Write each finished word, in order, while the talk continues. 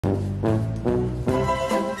Okay,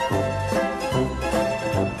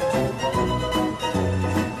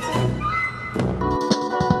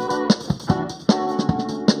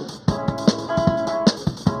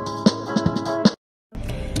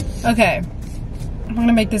 I'm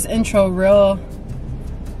gonna make this intro real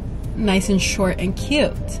nice and short and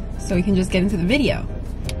cute so we can just get into the video.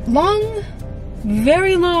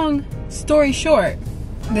 Very long story short,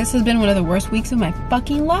 this has been one of the worst weeks of my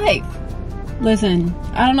fucking life. Listen,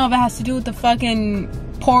 I don't know if it has to do with the fucking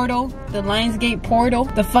portal, the Lionsgate portal,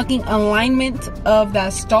 the fucking alignment of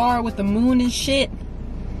that star with the moon and shit,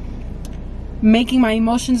 making my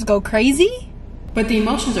emotions go crazy. But the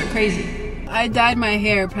emotions are crazy. I dyed my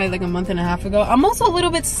hair probably like a month and a half ago. I'm also a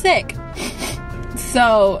little bit sick.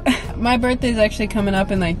 So my birthday's actually coming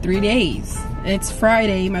up in like 3 days. It's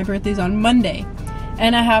Friday, my birthday's on Monday.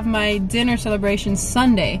 And I have my dinner celebration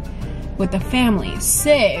Sunday with the family.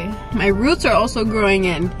 Say, my roots are also growing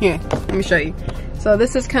in. Here, let me show you. So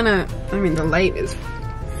this is kind of, I mean, the light is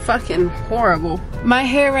fucking horrible. My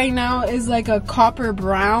hair right now is like a copper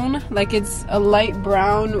brown, like it's a light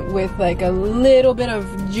brown with like a little bit of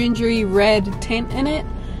gingery red tint in it,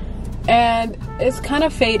 and it's kind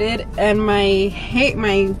of faded, and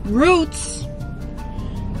my roots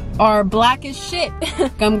are black as shit.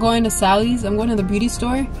 I'm going to Sally's, I'm going to the beauty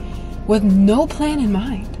store with no plan in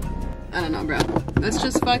mind. I don't know, bro. Let's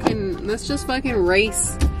just fucking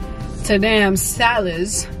race to damn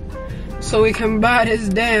Sally's so we can buy this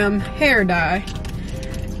damn hair dye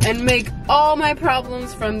and make all my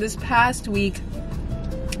problems from this past week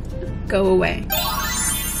go away.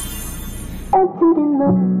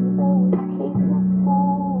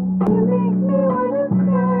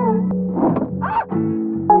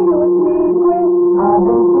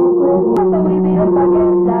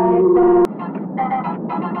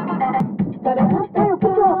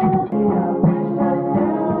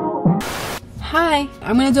 Hi,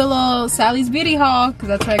 I'm gonna do a little Sally's beauty haul because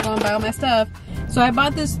that's where I go and buy all my stuff. So I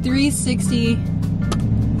bought this 360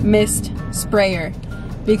 mist sprayer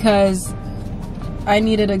because I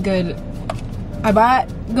needed a good, I bought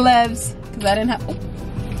gloves because I didn't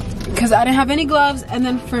have any gloves, and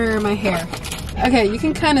then for my hair. Okay, you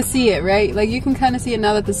can kind of see it, right? Like you can kind of see it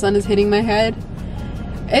now that the sun is hitting my head.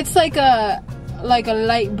 It's like a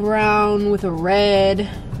light brown with a red,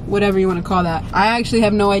 whatever you want to call that. I actually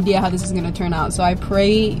have no idea how this is going to turn out, so I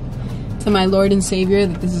pray to my Lord and Savior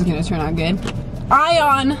that this is going to turn out good.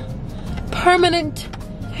 Ion permanent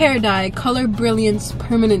hair dye, Color Brilliance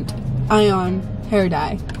permanent ion hair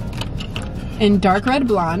dye in dark red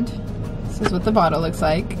blonde. This is what the bottle looks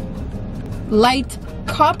like. Light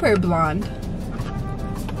copper blonde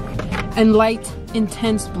and light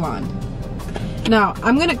intense blonde. Now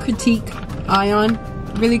I'm going to critique Ion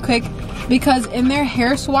really quick, because in their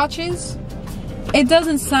hair swatches, it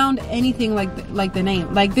doesn't sound anything like the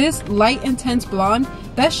name. Like this light intense blonde,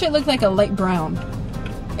 that shit looked like a light brown.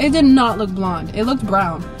 It did not look blonde, it looked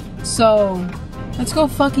brown. So let's go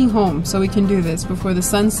fucking home so we can do this before the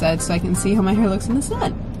sun sets so I can see how my hair looks in the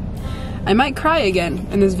sun. I might cry again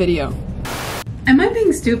in this video. Am I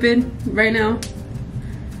being stupid right now?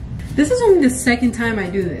 This is only the second time I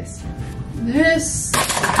do this. This.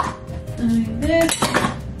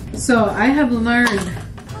 So I have learned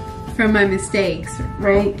from my mistakes,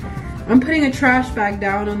 right? I'm putting a trash bag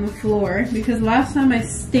down on the floor because last time I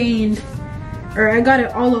stained, or I got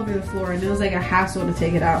it all over the floor and it was like a hassle to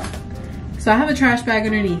take it out. So I have a trash bag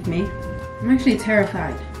underneath me. I'm actually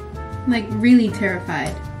terrified. I'm like really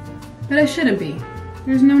terrified. But I shouldn't be.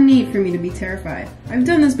 There's no need for me to be terrified. I've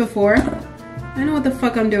done this before. I know what the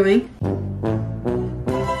fuck I'm doing.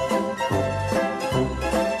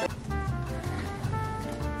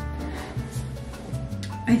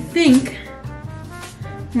 I think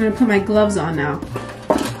I'm gonna put my gloves on now.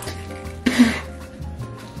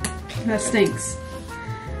 That stinks.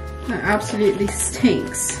 That absolutely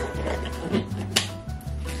stinks.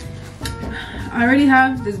 I already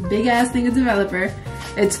have this big ass thing of developer.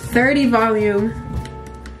 It's 30 volume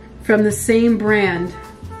from the same brand.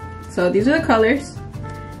 So these are the colors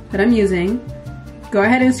that I'm using. Go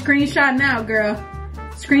ahead and screenshot now, girl.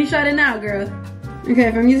 Screenshot it now, girl. Okay,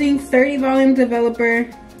 if I'm using 30 volume developer,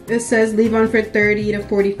 it says leave on for 30 to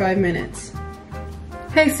 45 minutes.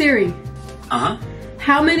 Hey Siri.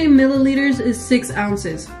 How many milliliters is 6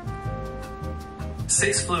 ounces?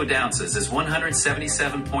 6 fluid ounces is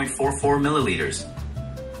 177.44 milliliters.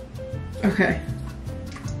 Okay.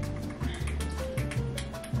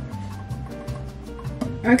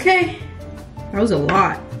 Okay. That was a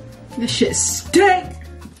lot. This shit stank.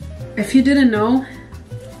 If you didn't know,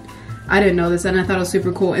 I didn't know this and I thought it was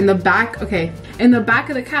super cool. In the back, okay, in the back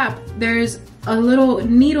of the cap, there's a little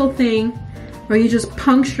needle thing where you just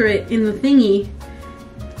puncture it in the thingy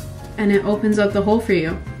and it opens up the hole for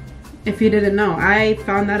you. If you didn't know, I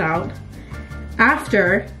found that out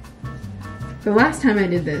after the last time I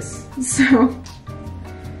did this. So,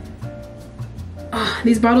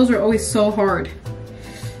 these bottles are always so hard.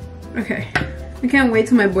 Okay, I can't wait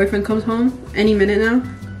till my boyfriend comes home any minute now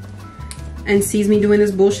and sees me doing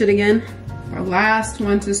this bullshit again. Our last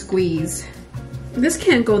one to squeeze. This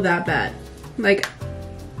can't go that bad. Like,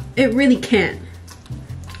 it really can't.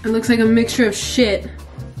 It looks like a mixture of shit.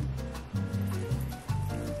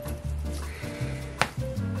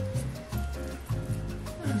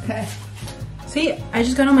 Okay. See, I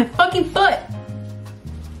just got on my fucking foot.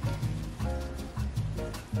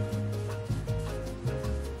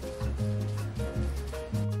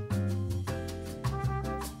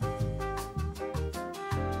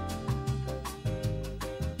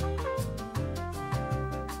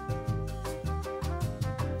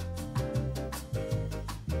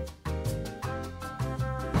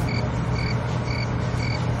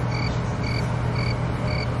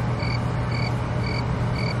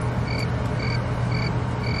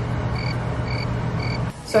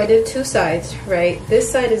 So I did two sides, right? This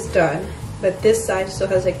side is done, but this side still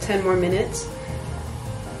has like 10 more minutes.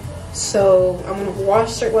 So I'm gonna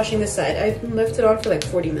start washing this side. I left it on for like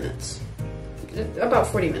 40 minutes. About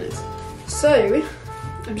 40 minutes. So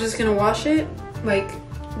I'm just gonna wash it, like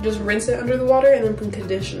just rinse it under the water and then put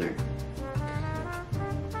conditioner.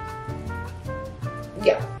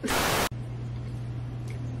 Yeah.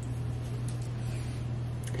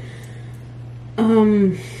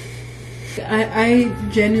 I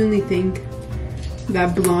genuinely think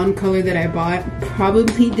that blonde color that I bought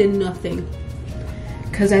probably did nothing,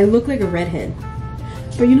 because I look like a redhead.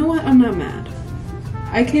 But you know what? I'm not mad.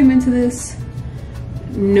 I came into this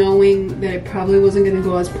knowing that it probably wasn't going to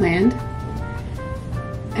go as planned.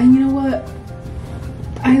 And you know what?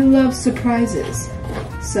 I love surprises.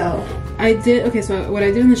 So I did, okay, so what I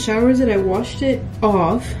did in the shower is that I washed it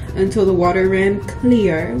off until the water ran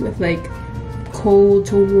clear with like cold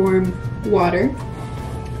to warm water.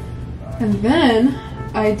 And then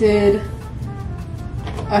I did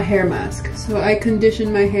a hair mask. So I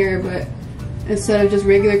conditioned my hair, but instead of just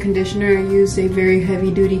regular conditioner, I used a very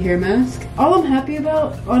heavy duty hair mask. All I'm happy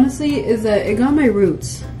about, honestly, is that it got my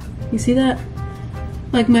roots. You see that?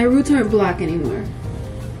 Like, my roots aren't black anymore.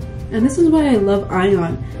 And this is why I love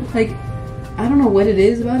Ion. Like, I don't know what it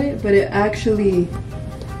is about it, but it actually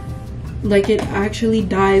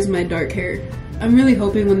dyes my dark hair. I'm really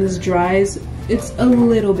hoping when this dries, it's a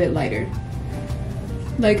little bit lighter.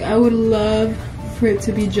 Like, I would love for it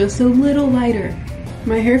to be just a little lighter.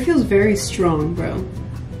 My hair feels very strong, bro.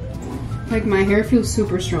 Like, my hair feels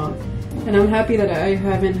super strong. And I'm happy that I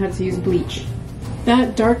haven't had to use bleach.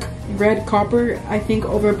 That dark red copper, I think,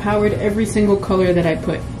 overpowered every single color that I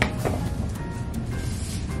put.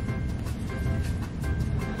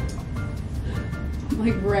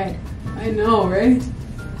 Like red. I know, right?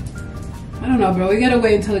 I don't know, bro. We gotta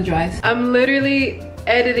wait until it dries. I'm literally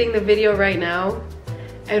editing the video right now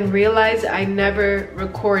and realized I never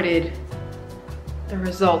recorded the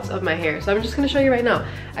results of my hair. So I'm just gonna show you right now.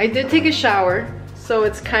 I did take a shower, so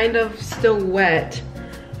it's kind of still wet,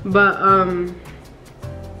 but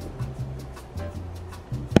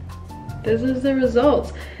this is the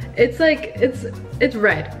results. It's like, it's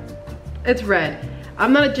red. It's red.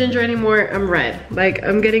 I'm not a ginger anymore, I'm red. Like,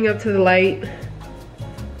 I'm getting up to the light.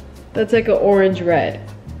 That's like an orange red.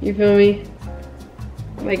 You feel me?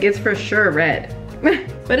 Like, it's for sure red.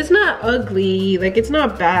 But it's not ugly, like it's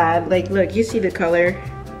not bad. Like, look, you see the color.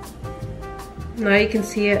 Now you can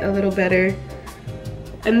see it a little better.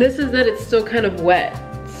 And this is that it's still kind of wet.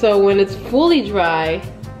 So when it's fully dry,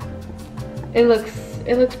 it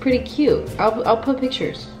looks pretty cute. I'll put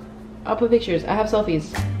pictures. I'll put pictures. I have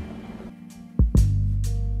selfies.